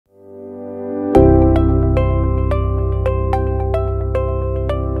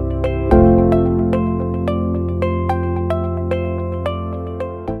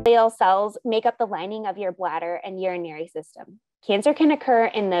urothelial cells make up the lining of your bladder and urinary system. Cancer can occur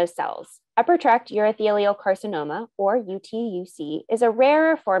in those cells. Upper Tract Urothelial Carcinoma, or UTUC, is a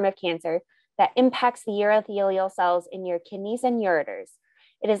rarer form of cancer that impacts the urothelial cells in your kidneys and ureters.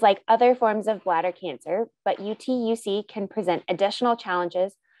 It is like other forms of bladder cancer, but UTUC can present additional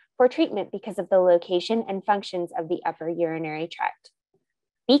challenges for treatment because of the location and functions of the upper urinary tract.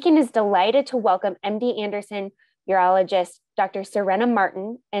 Beacon is delighted to welcome MD Anderson urologist Dr. Surena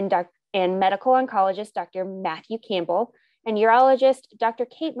Matin and medical oncologist Dr. Matthew Campbell and urologist Dr.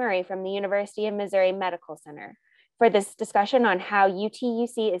 Kate Murray from the University of Missouri Medical Center for this discussion on how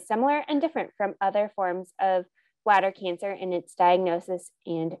UTUC is similar and different from other forms of bladder cancer in its diagnosis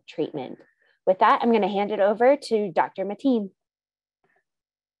and treatment. With that, I'm going to hand it over to Dr. Matin.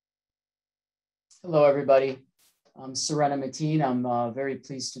 Hello, everybody. I'm Surena Matin. I'm very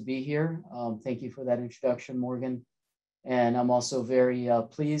pleased to be here. Thank you for that introduction, Morgan. And I'm also very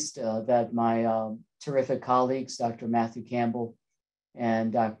pleased that my terrific colleagues, Dr. Matthew Campbell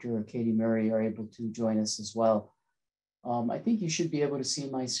and Dr. Katie Murray, are able to join us as well. I think you should be able to see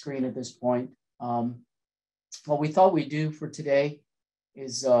my screen at this point. What we thought we'd do for today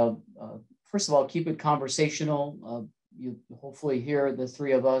is, first of all, keep it conversational. You hopefully hear the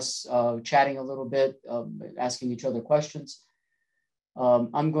three of us chatting a little bit, asking each other questions.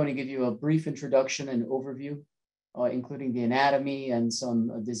 I'm going to give you a brief introduction and overview, including the anatomy and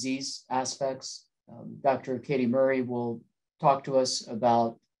some disease aspects. Dr. Katie Murray will talk to us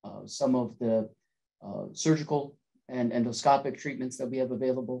about some of the surgical and endoscopic treatments that we have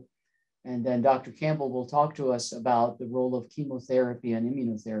available. And then Dr. Campbell will talk to us about the role of chemotherapy and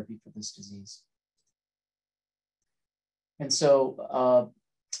immunotherapy for this disease. And so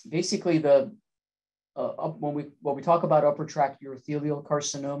basically when we talk about upper tract urothelial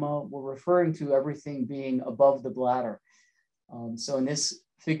carcinoma, we're referring to everything being above the bladder. So in this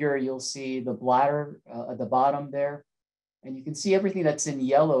figure, you'll see the bladder at the bottom there, and you can see everything that's in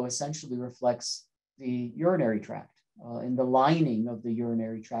yellow essentially reflects the urinary tract. And the lining of the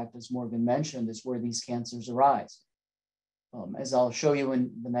urinary tract, as Morgan mentioned, is where these cancers arise. As I'll show you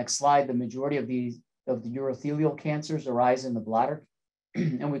in the next slide, the majority of the urothelial cancers arise in the bladder,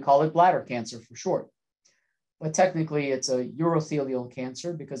 and we call it bladder cancer for short. But technically, it's a urothelial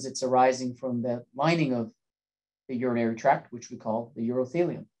cancer because it's arising from the lining of the urinary tract, which we call the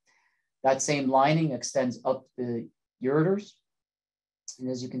urothelium. That same lining extends up the ureters. And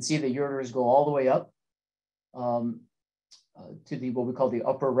as you can see, the ureters go all the way up to what we call the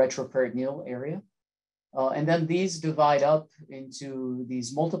upper retroperitoneal area. And then these divide up into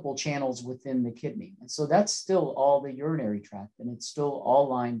these multiple channels within the kidney. And so that's still all the urinary tract, and it's still all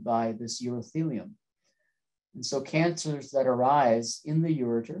lined by this urothelium. And so cancers that arise in the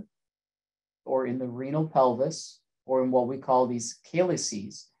ureter or in the renal pelvis or in what we call these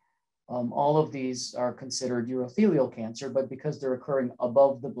calyces, all of these are considered urothelial cancer, but because they're occurring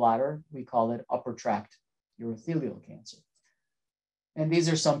above the bladder, we call it upper tract urothelial cancer. And these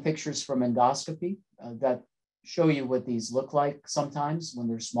are some pictures from endoscopy that show you what these look like sometimes when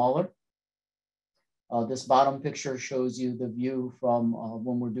they're smaller. This bottom picture shows you the view from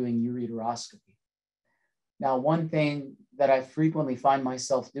when we're doing ureteroscopy. Now, one thing that I frequently find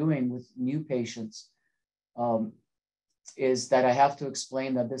myself doing with new patients is that I have to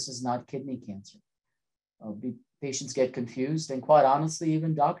explain that this is not kidney cancer. Patients get confused, and quite honestly,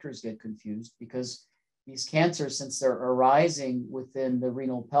 even doctors get confused because these cancers, since they're arising within the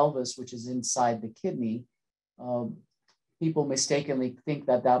renal pelvis, which is inside the kidney, people mistakenly think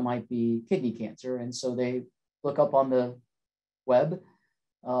that that might be kidney cancer. And so they look up on the web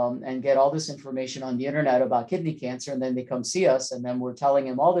and get all this information on the internet about kidney cancer. And then they come see us, and then we're telling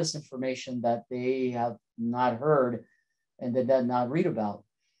them all this information that they have not heard and did not read about.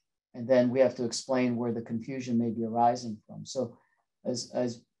 And then we have to explain where the confusion may be arising from. So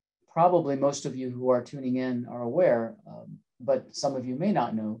as probably most of you who are tuning in are aware, but some of you may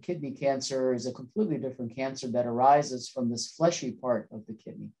not know, kidney cancer is a completely different cancer that arises from this fleshy part of the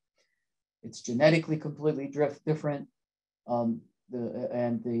kidney. It's genetically completely different, and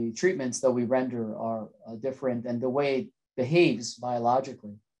the treatments that we render are different, and the way it behaves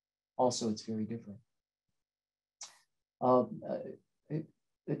biologically, also it's very different.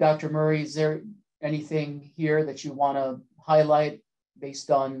 Dr. Murray, is there anything here that you want to highlight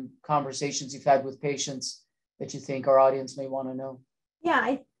based on conversations you've had with patients that you think our audience may want to know?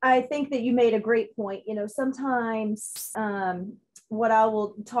 Yeah, I think that you made a great point. You know, sometimes what I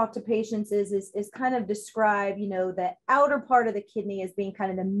will talk to patients is kind of describe, you know, the outer part of the kidney as being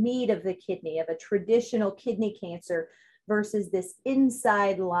kind of the meat of the kidney of a traditional kidney cancer. versus this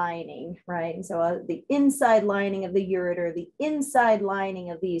inside lining, right? And so the inside lining of the ureter, the inside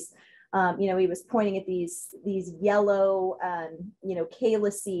lining of these, he was pointing at these yellow,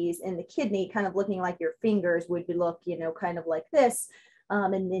 calyces in the kidney, kind of looking like your fingers would look, kind of like this.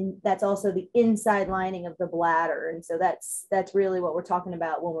 And then that's also the inside lining of the bladder. And so that's really what we're talking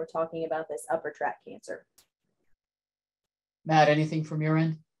about when we're talking about this upper tract cancer. Matt, anything from your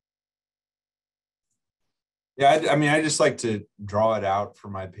end? Yeah, I mean, I just like to draw it out for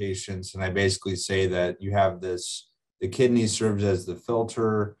my patients. And I basically say that you have the kidney serves as the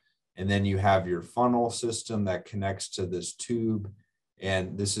filter, and then you have your funnel system that connects to this tube.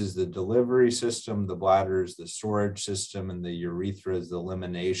 And this is the delivery system, the bladder is the storage system, and the urethra is the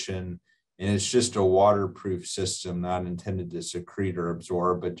elimination. And it's just a waterproof system, not intended to secrete or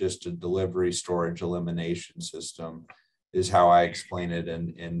absorb, but just a delivery, storage, elimination system is how I explain it.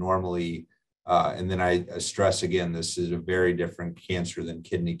 And normally, and then I stress again, this is a very different cancer than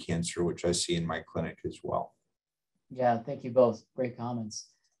kidney cancer, which I see in my clinic as well. Yeah, thank you both. Great comments.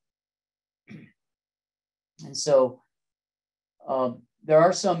 And so there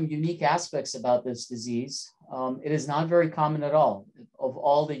are some unique aspects about this disease. It is not very common at all. Of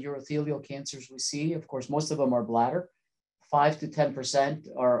all the urothelial cancers we see, of course, most of them are bladder. 5 to 10%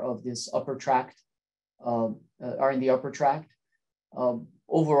 are of this upper tract, are in the upper tract.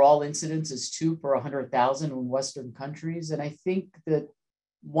 Overall incidence is 2 per 100,000 in Western countries. And I think that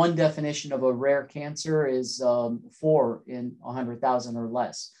one definition of a rare cancer is 4 in 100,000 or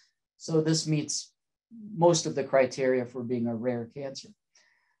less. So this meets most of the criteria for being a rare cancer.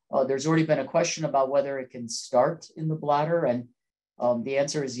 There's already been a question about whether it can start in the bladder, and the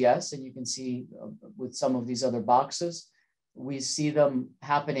answer is yes. And you can see with some of these other boxes, we see them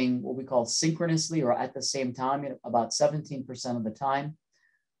happening what we call synchronously or at the same time, about 17% of the time.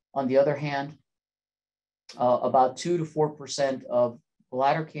 On the other hand, about 2 to 4% of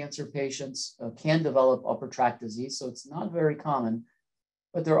bladder cancer patients can develop upper tract disease. So it's not very common,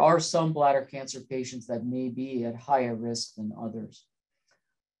 but there are some bladder cancer patients that may be at higher risk than others.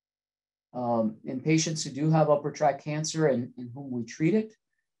 In patients who do have upper tract cancer and in whom we treat it,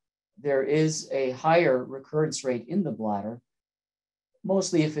 there is a higher recurrence rate in the bladder,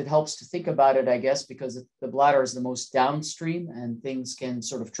 mostly if it helps to think about it, I guess, because the bladder is the most downstream and things can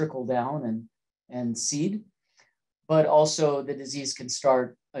sort of trickle down and seed, but also the disease can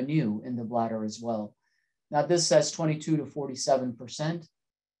start anew in the bladder as well. Now this says 22 to 47%.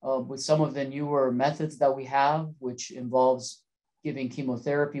 With some of the newer methods that we have, which involves giving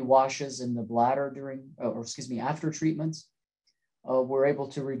chemotherapy washes in the bladder after treatments, we're able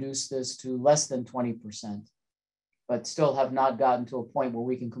to reduce this to less than 20%, but still have not gotten to a point where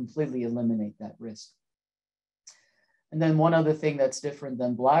we can completely eliminate that risk. And then one other thing that's different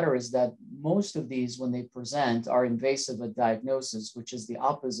than bladder is that most of these, when they present, are invasive at diagnosis, which is the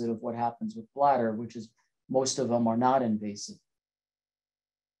opposite of what happens with bladder, which is most of them are not invasive.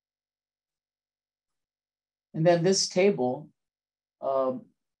 And then this table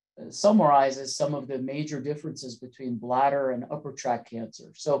summarizes some of the major differences between bladder and upper tract cancer.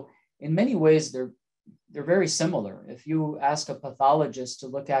 So in many ways, they're very similar. If you ask a pathologist to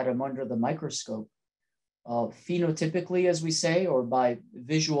look at them under the microscope, phenotypically, as we say, or by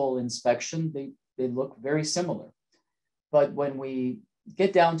visual inspection, they look very similar. But when we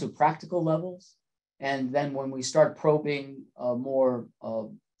get down to practical levels, and then when we start probing more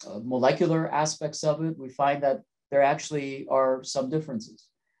molecular aspects of it, we find that there actually are some differences.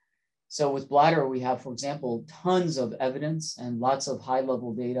 So with bladder, we have, for example, tons of evidence and lots of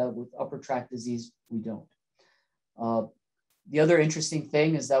high-level data. With upper tract disease, we don't. The other interesting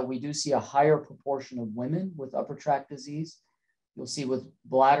thing is that we do see a higher proportion of women with upper tract disease. You'll see with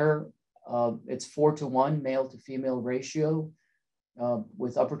bladder, it's 4 to 1 male to female ratio.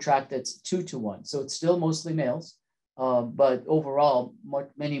 With upper tract, it's 2 to 1. So it's still mostly males, but overall,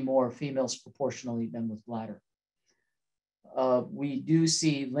 many more females proportionally than with bladder. We do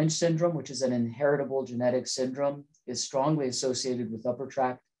see Lynch syndrome, which is an inheritable genetic syndrome, is strongly associated with upper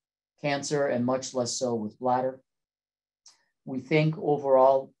tract cancer and much less so with bladder. We think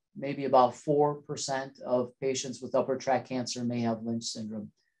overall, maybe about 4% of patients with upper tract cancer may have Lynch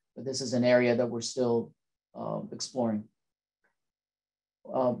syndrome, but this is an area that we're still exploring.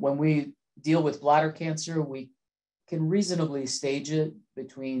 When we deal with bladder cancer, we can reasonably stage it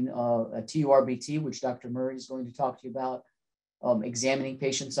between a TURBT, which Dr. Murray is going to talk to you about, examining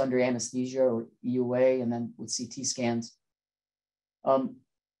patients under anesthesia or EUA, and then with CT scans.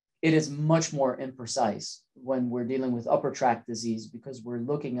 It is much more imprecise when we're dealing with upper tract disease because we're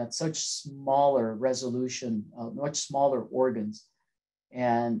looking at such smaller resolution, much smaller organs.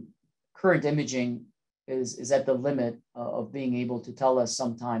 And current imaging is at the limit of being able to tell us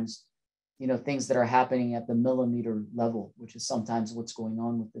sometimes, things that are happening at the millimeter level, which is sometimes what's going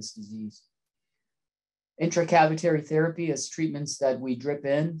on with this disease. Intracavitary therapy is treatments that we drip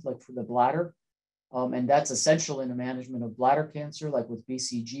in, like for the bladder, and that's essential in the management of bladder cancer, like with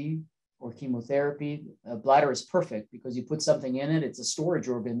BCG or chemotherapy. Bladder is perfect because you put something in it, it's a storage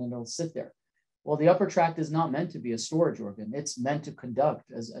organ and it'll sit there. Well, the upper tract is not meant to be a storage organ. It's meant to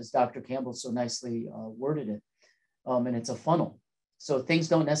conduct, as Dr. Campbell so nicely worded it, and it's a funnel. So things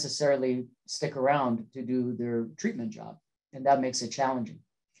don't necessarily stick around to do their treatment job, and that makes it challenging.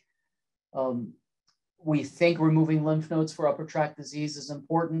 We think removing lymph nodes for upper tract disease is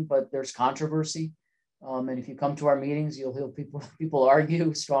important, but there's controversy. And if you come to our meetings, you'll hear people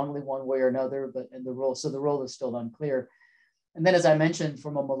argue strongly one way or another, the role is still unclear. And then, as I mentioned,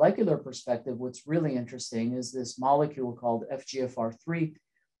 from a molecular perspective, what's really interesting is this molecule called FGFR3,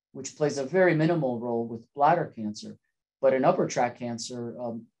 which plays a very minimal role with bladder cancer. But in upper tract cancer,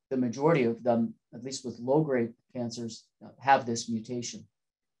 the majority of them, at least with low-grade cancers, have this mutation.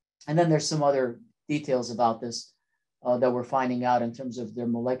 And then there's some other details about this that we're finding out in terms of their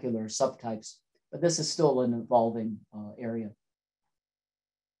molecular subtypes. But this is still an evolving area.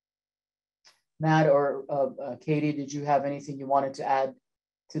 Matt or Katie, did you have anything you wanted to add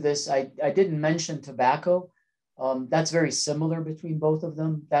to this? I didn't mention tobacco. That's very similar between both of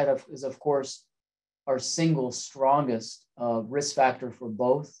them. That is, of course, our single strongest risk factor for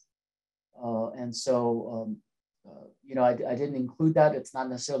both. And so, I didn't include that. It's not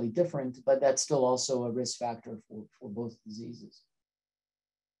necessarily different, but that's still also a risk factor for both diseases.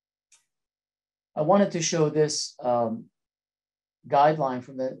 I wanted to show this guideline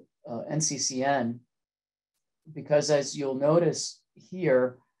from the NCCN, because as you'll notice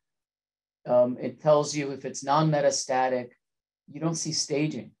here, it tells you if it's non-metastatic, you don't see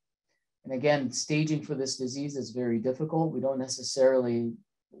staging. And again, staging for this disease is very difficult. We don't necessarily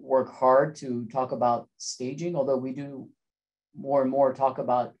work hard to talk about staging, although we do more and more talk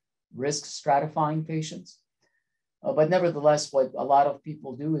about risk stratifying patients. But nevertheless, what a lot of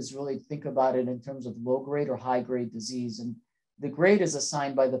people do is really think about it in terms of low-grade or high-grade disease. And the grade is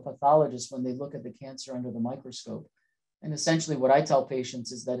assigned by the pathologist when they look at the cancer under the microscope. And essentially what I tell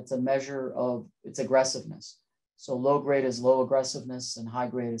patients is that it's a measure of its aggressiveness. So low grade is low aggressiveness and high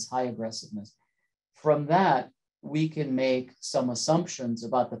grade is high aggressiveness. From that, we can make some assumptions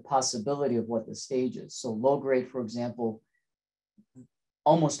about the possibility of what the stage is. So low grade, for example,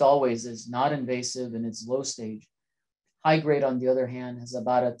 almost always is not invasive and it's low stage. High grade, on the other hand, has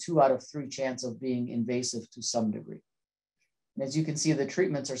about a 2 out of 3 chance of being invasive to some degree. And as you can see, the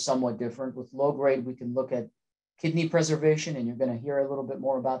treatments are somewhat different. With low grade, we can look at kidney preservation, and you're going to hear a little bit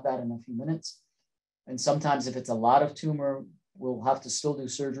more about that in a few minutes. And sometimes if it's a lot of tumor, we'll have to still do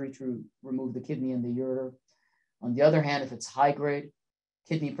surgery to remove the kidney and the ureter. On the other hand, if it's high grade,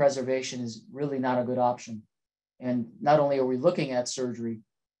 kidney preservation is really not a good option. And not only are we looking at surgery,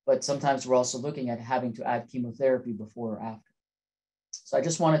 but sometimes we're also looking at having to add chemotherapy before or after. So I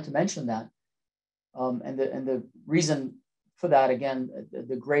just wanted to mention that. And the reason for that, again,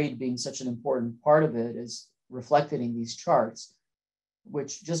 the grade being such an important part of it is reflected in these charts,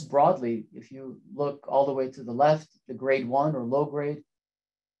 which just broadly, if you look all the way to the left, the grade 1 or low grade,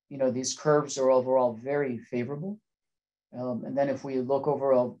 these curves are overall very favorable. And then if we look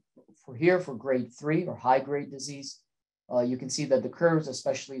overall for grade 3 or high grade disease, you can see that the curves,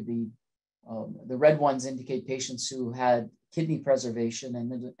 especially the red ones, indicate patients who had kidney preservation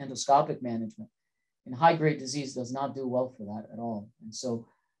and endoscopic management. And high grade disease does not do well for that at all. And so,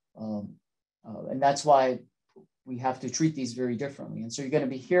 and that's why we have to treat these very differently. And so you're going to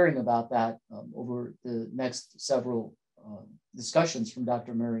be hearing about that over the next several discussions from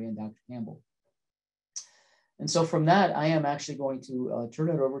Dr. Murray and Dr. Campbell. And so from that, I am actually going to turn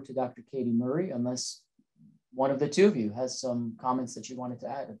it over to Dr. Katie Murray, unless one of the two of you has some comments that you wanted to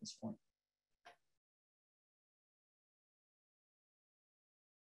add at this point.